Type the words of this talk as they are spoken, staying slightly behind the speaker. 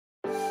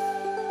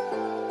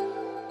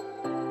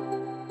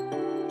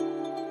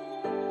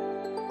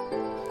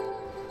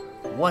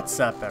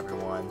What's up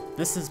everyone,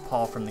 this is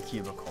Paul from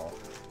TheCubicle.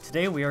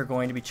 Today we are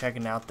going to be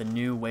checking out the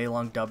new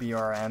WeiLong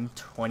WR M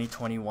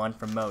 2021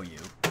 from MoYu.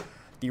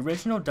 The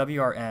original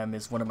WR M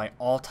is one of my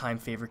all-time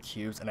favorite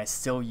cubes and I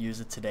still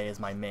use it today as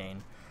my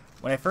main.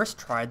 When I first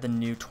tried the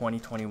new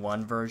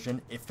 2021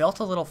 version, it felt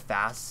a little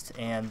fast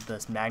and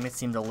the magnet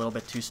seemed a little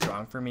bit too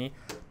strong for me,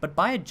 but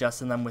by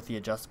adjusting them with the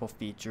adjustable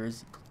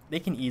features, they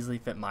can easily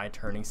fit my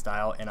turning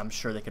style and I'm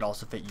sure they could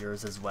also fit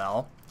yours as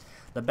well.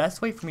 The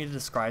best way for me to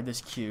describe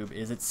this cube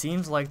is it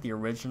seems like the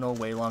original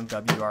WeiLong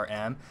WR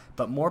M,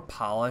 but more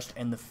polished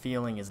and the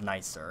feeling is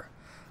nicer.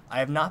 I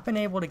have not been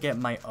able to get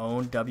my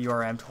own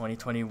WRM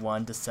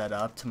 2021 to set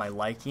up to my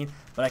liking,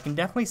 but I can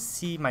definitely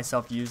see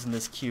myself using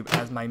this cube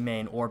as my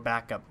main or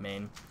backup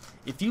main.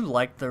 If you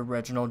like the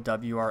original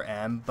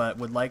WRM but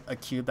would like a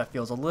cube that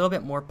feels a little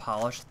bit more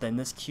polished, then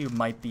this cube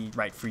might be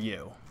right for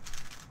you.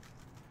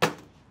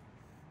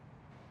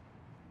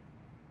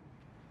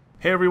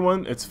 Hey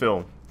everyone, it's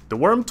Phil. The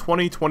Worm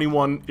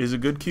 2021 is a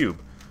good cube.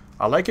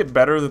 I like it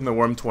better than the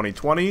Worm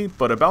 2020,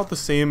 but about the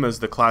same as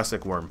the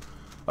classic Worm.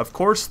 Of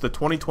course, the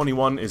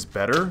 2021 is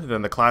better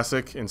than the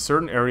classic in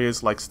certain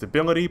areas like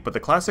stability, but the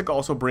classic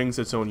also brings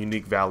its own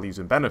unique values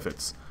and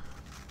benefits.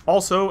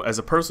 Also, as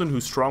a person who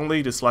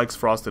strongly dislikes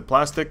frosted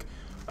plastic,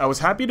 I was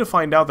happy to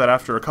find out that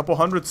after a couple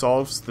hundred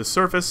solves, the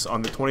surface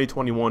on the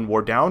 2021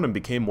 wore down and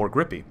became more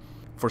grippy.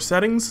 For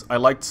settings, I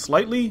liked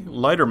slightly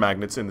lighter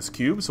magnets in this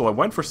cube, so I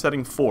went for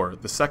setting 4,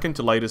 the second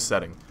to lightest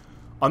setting.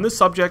 On this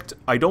subject,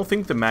 I don't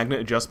think the magnet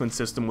adjustment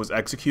system was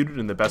executed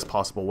in the best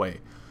possible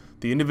way.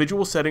 The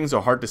individual settings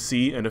are hard to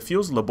see and it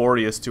feels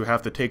laborious to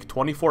have to take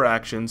 24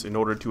 actions in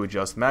order to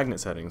adjust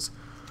magnet settings.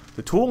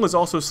 The tool is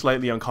also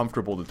slightly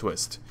uncomfortable to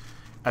twist.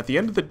 At the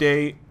end of the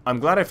day, I'm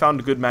glad I found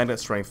a good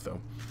magnet strength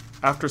though.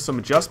 After some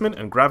adjustment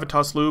and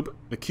gravitas lube,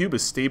 the cube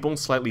is stable,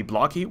 slightly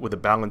blocky with a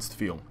balanced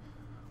feel.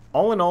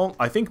 All in all,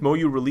 I think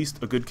MoYu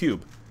released a good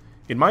cube.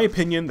 In my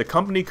opinion, the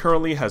company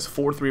currently has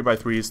 4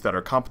 3x3s that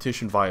are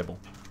competition viable.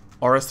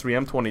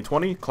 RS3M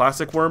 2020,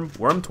 Classic Worm,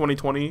 Worm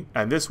 2020,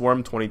 and this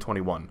Worm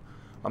 2021.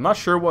 I'm not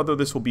sure whether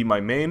this will be my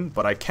main,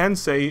 but I can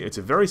say it's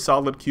a very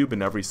solid cube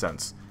in every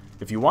sense.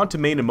 If you want to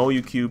main a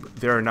MoYu cube,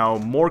 there are now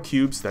more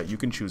cubes that you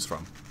can choose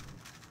from.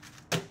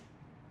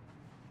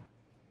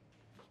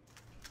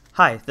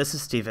 Hi, this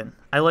is Steven.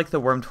 I like the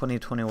Worm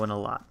 2021 a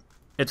lot.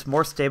 It's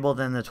more stable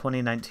than the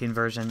 2019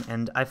 version,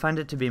 and I find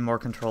it to be more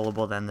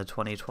controllable than the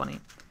 2020.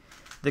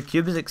 The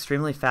cube is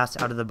extremely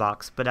fast out of the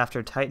box, but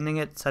after tightening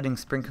it, setting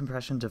spring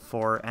compression to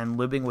 4, and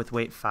lubing with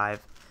weight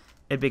 5,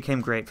 it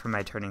became great for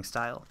my turning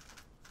style.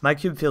 My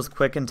cube feels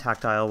quick and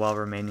tactile while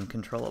remaining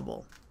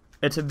controllable.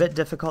 It's a bit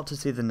difficult to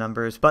see the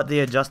numbers, but the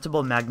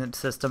adjustable magnet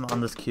system on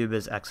this cube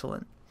is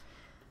excellent.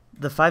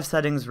 The 5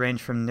 settings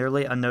range from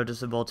nearly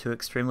unnoticeable to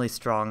extremely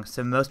strong,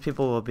 so most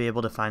people will be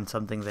able to find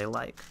something they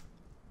like.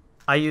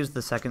 I use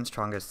the second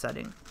strongest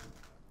setting.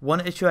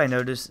 One issue I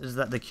noticed is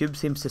that the cube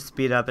seems to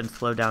speed up and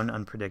slow down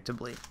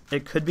unpredictably.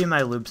 It could be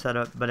my lube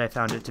setup, but I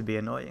found it to be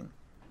annoying.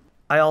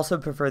 I also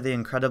prefer the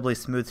incredibly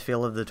smooth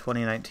feel of the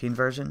 2019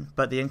 version,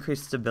 but the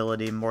increased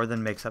stability more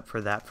than makes up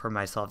for that for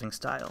my solving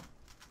style.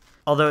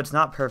 Although it's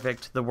not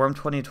perfect, the Worm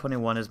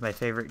 2021 is my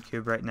favorite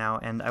cube right now,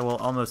 and I will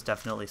almost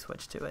definitely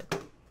switch to it.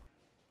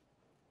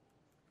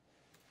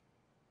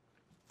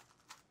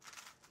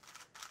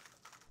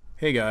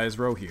 Hey guys,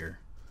 Ro here.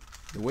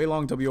 The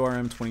WeiLong WR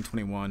M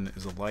 2021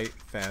 is a light,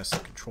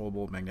 fast,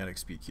 controllable magnetic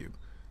speed cube.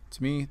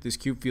 To me, this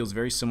cube feels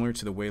very similar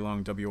to the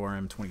WeiLong WR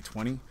M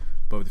 2020,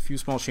 but with a few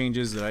small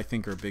changes that I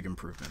think are a big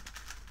improvement.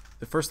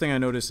 The first thing I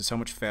noticed is how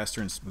much faster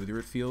and smoother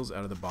it feels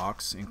out of the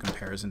box in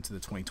comparison to the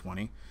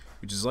 2020,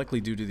 which is likely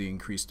due to the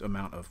increased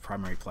amount of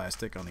primary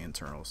plastic on the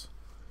internals.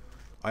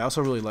 I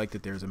also really like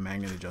that there's a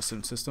magnet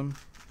adjustment system,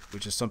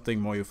 which is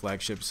something MoYu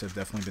flagships have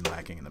definitely been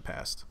lacking in the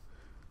past.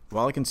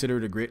 While I consider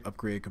it a great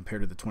upgrade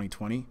compared to the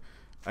 2020,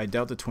 I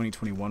doubt the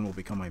 2021 will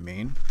become my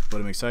main,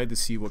 but I'm excited to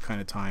see what kind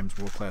of times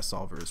world-class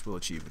solvers will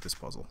achieve with this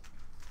puzzle.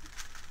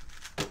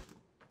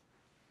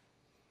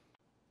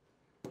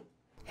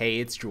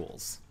 Hey, it's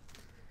Jules.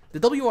 The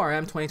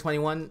WRM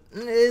 2021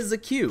 is a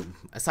cube,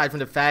 aside from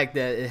the fact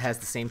that it has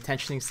the same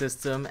tensioning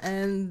system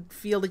and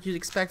feel that you'd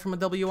expect from a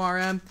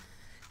WRM.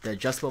 The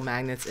adjustable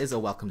magnets is a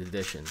welcomed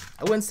addition.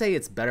 I wouldn't say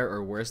it's better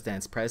or worse than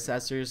its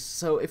predecessors,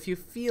 so if you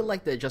feel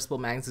like the adjustable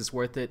magnets is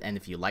worth it and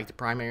if you like the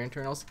primary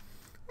internals,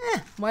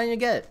 why don't you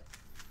get it?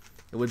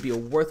 It would be a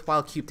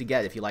worthwhile cube to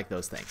get if you like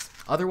those things.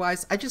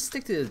 Otherwise, I just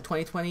stick to the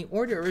 2020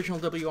 or the original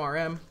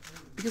WRM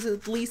because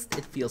at least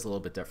it feels a little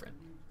bit different.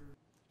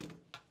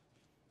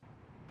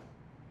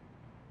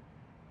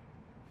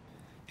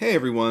 Hey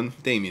everyone,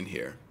 Damien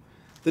here.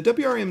 The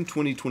WRM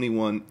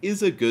 2021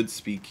 is a good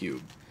speed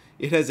cube.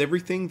 It has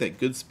everything that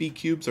good speed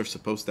cubes are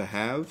supposed to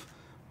have,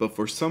 but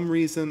for some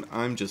reason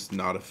I'm just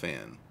not a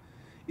fan.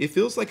 It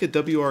feels like a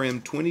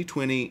WRM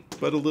 2020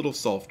 but a little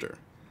softer.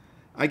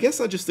 I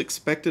guess I just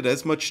expected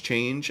as much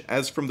change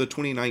as from the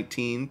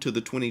 2019 to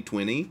the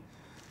 2020,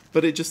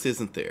 but it just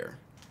isn't there.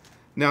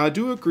 Now I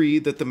do agree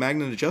that the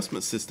magnet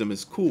adjustment system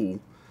is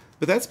cool,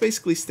 but that's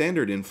basically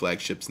standard in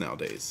flagships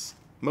nowadays.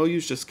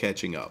 MoYu's just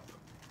catching up.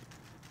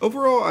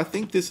 Overall, I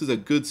think this is a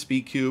good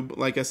speed cube,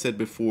 like I said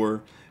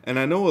before, and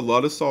I know a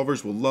lot of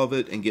solvers will love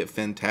it and get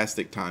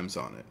fantastic times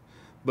on it.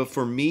 But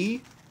for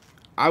me,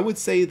 I would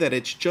say that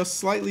it's just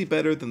slightly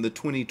better than the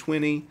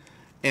 2020,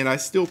 and I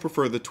still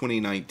prefer the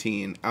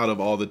 2019 out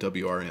of all the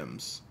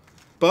WRMs.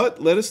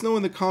 But let us know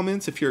in the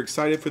comments if you're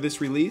excited for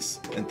this release,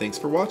 and thanks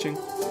for watching.